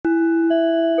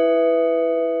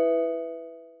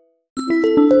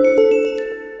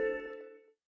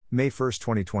May 1,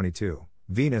 2022.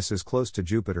 Venus is close to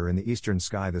Jupiter in the eastern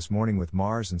sky this morning with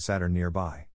Mars and Saturn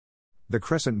nearby. The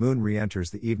crescent moon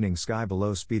re-enters the evening sky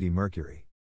below speedy Mercury.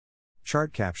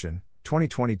 Chart caption,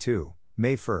 2022,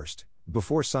 May 1st.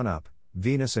 Before sunup,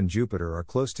 Venus and Jupiter are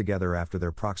close together after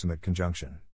their proximate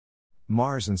conjunction.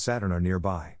 Mars and Saturn are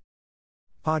nearby.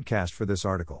 Podcast for this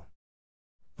article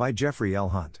by Jeffrey L.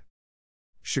 Hunt.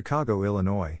 Chicago,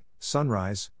 Illinois,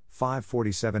 sunrise,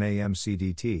 5:47 a.m.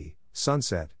 CDT,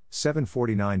 sunset,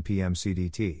 7:49 p.m.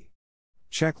 CDT.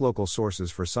 Check local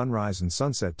sources for sunrise and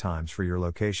sunset times for your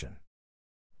location.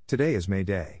 Today is May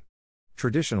Day.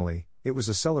 Traditionally, it was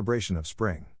a celebration of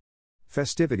spring.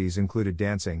 Festivities included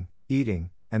dancing, eating,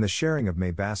 and the sharing of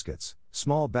May baskets,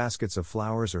 small baskets of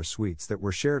flowers or sweets that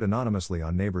were shared anonymously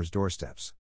on neighbors'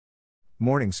 doorsteps.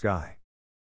 Morning sky.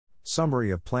 Summary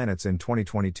of planets in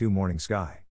 2022 morning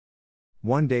sky.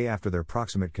 One day after their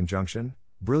proximate conjunction,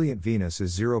 brilliant Venus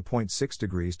is 0.6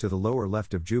 degrees to the lower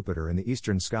left of Jupiter in the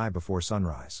eastern sky before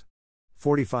sunrise.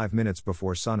 45 minutes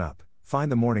before sunup,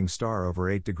 find the morning star over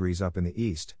 8 degrees up in the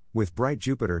east, with bright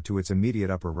Jupiter to its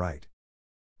immediate upper right.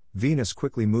 Venus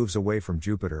quickly moves away from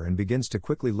Jupiter and begins to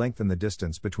quickly lengthen the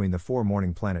distance between the four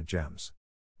morning planet gems.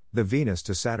 The Venus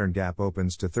to Saturn gap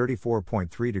opens to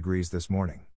 34.3 degrees this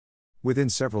morning.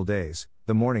 Within several days,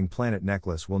 the morning planet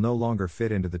necklace will no longer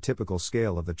fit into the typical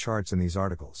scale of the charts in these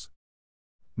articles.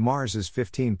 Mars is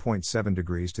 15.7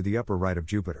 degrees to the upper right of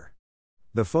Jupiter.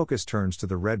 The focus turns to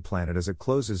the red planet as it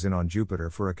closes in on Jupiter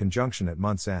for a conjunction at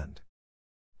month's end.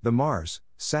 The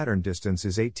Mars-Saturn distance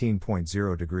is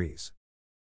 18.0 degrees.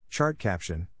 Chart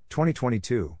caption,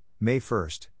 2022, May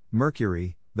 1st,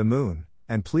 Mercury, the Moon,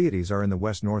 and Pleiades are in the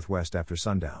west-northwest after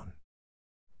sundown.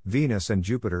 Venus and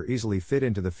Jupiter easily fit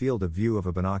into the field of view of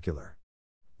a binocular.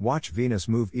 Watch Venus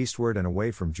move eastward and away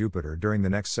from Jupiter during the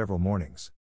next several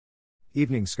mornings.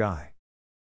 Evening sky.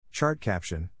 Chart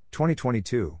caption,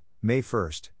 2022, May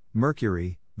 1st,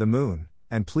 Mercury, the Moon,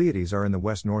 and Pleiades are in the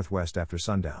west-northwest after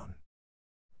sundown.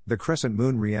 The crescent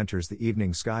moon re-enters the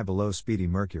evening sky below speedy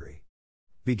Mercury.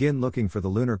 Begin looking for the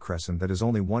lunar crescent that is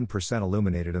only 1%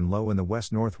 illuminated and low in the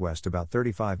west-northwest about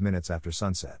 35 minutes after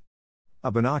sunset. A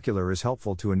binocular is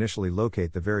helpful to initially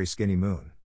locate the very skinny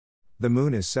moon. The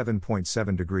moon is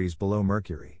 7.7 degrees below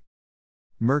Mercury.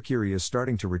 Mercury is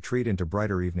starting to retreat into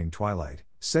brighter evening twilight,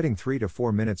 setting 3 to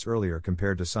 4 minutes earlier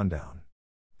compared to sundown.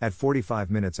 At 45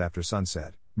 minutes after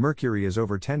sunset, Mercury is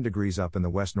over 10 degrees up in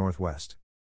the west-northwest.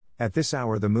 At this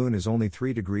hour the moon is only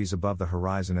 3 degrees above the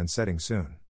horizon and setting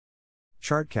soon.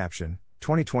 Chart caption,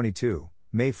 2022,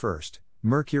 May 1st,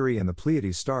 Mercury and the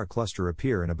Pleiades star cluster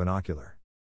appear in a binocular.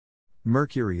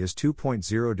 Mercury is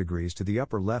 2.0 degrees to the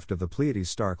upper left of the Pleiades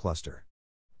star cluster.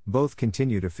 Both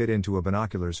continue to fit into a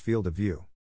binocular's field of view.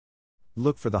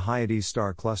 Look for the Hyades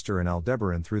star cluster and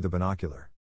Aldebaran through the binocular.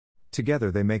 Together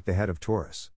they make the head of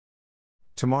Taurus.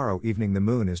 Tomorrow evening the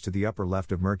moon is to the upper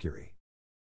left of Mercury.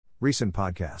 Recent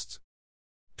podcasts.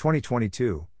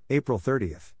 2022, April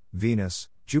 30th, Venus,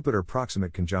 Jupiter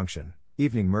proximate conjunction,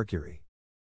 evening Mercury.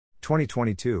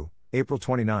 2022, April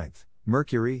 29th,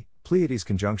 Mercury, Pleiades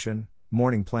conjunction,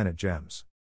 morning planet gems.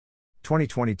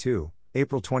 2022,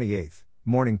 April 28th,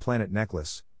 morning planet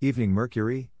necklace, evening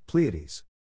Mercury, Pleiades.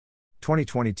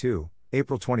 2022,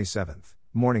 April 27th,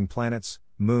 morning planets,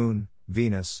 Moon,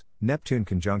 Venus, Neptune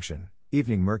conjunction,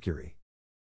 evening Mercury.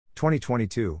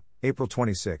 2022, April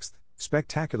 26th,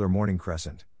 spectacular morning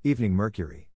crescent, evening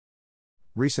Mercury.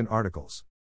 Recent articles.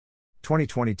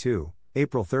 2022,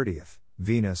 April 30th,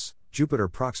 Venus, Jupiter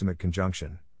proximate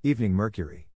conjunction, evening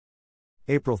Mercury.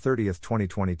 April 30th,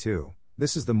 2022,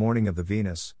 this is the morning of the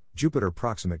Venus, Jupiter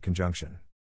proximate conjunction.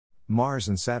 Mars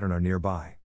and Saturn are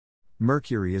nearby.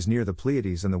 Mercury is near the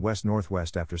Pleiades in the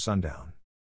west-northwest after sundown.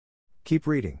 Keep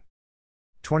reading.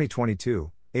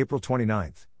 2022, April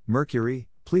 29th, Mercury,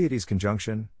 Pleiades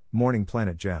conjunction, morning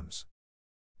planet gems.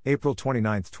 April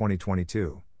 29th,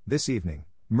 2022, this evening,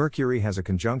 Mercury has a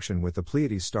conjunction with the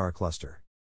Pleiades star cluster.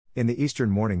 In the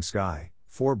eastern morning sky,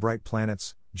 4 bright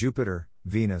planets, Jupiter,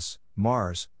 Venus,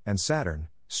 Mars, and Saturn,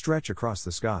 stretch across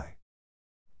the sky.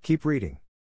 Keep reading.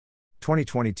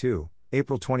 2022,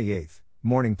 April 28th,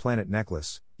 morning planet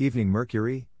necklace, evening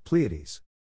Mercury, Pleiades.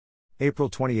 April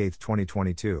 28th,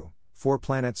 2022, 4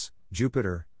 planets,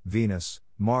 Jupiter, Venus,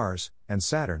 Mars, and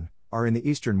Saturn, are in the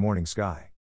eastern morning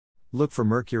sky. Look for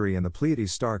Mercury and the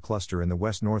Pleiades star cluster in the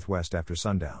west-northwest after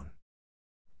sundown.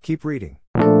 Keep reading.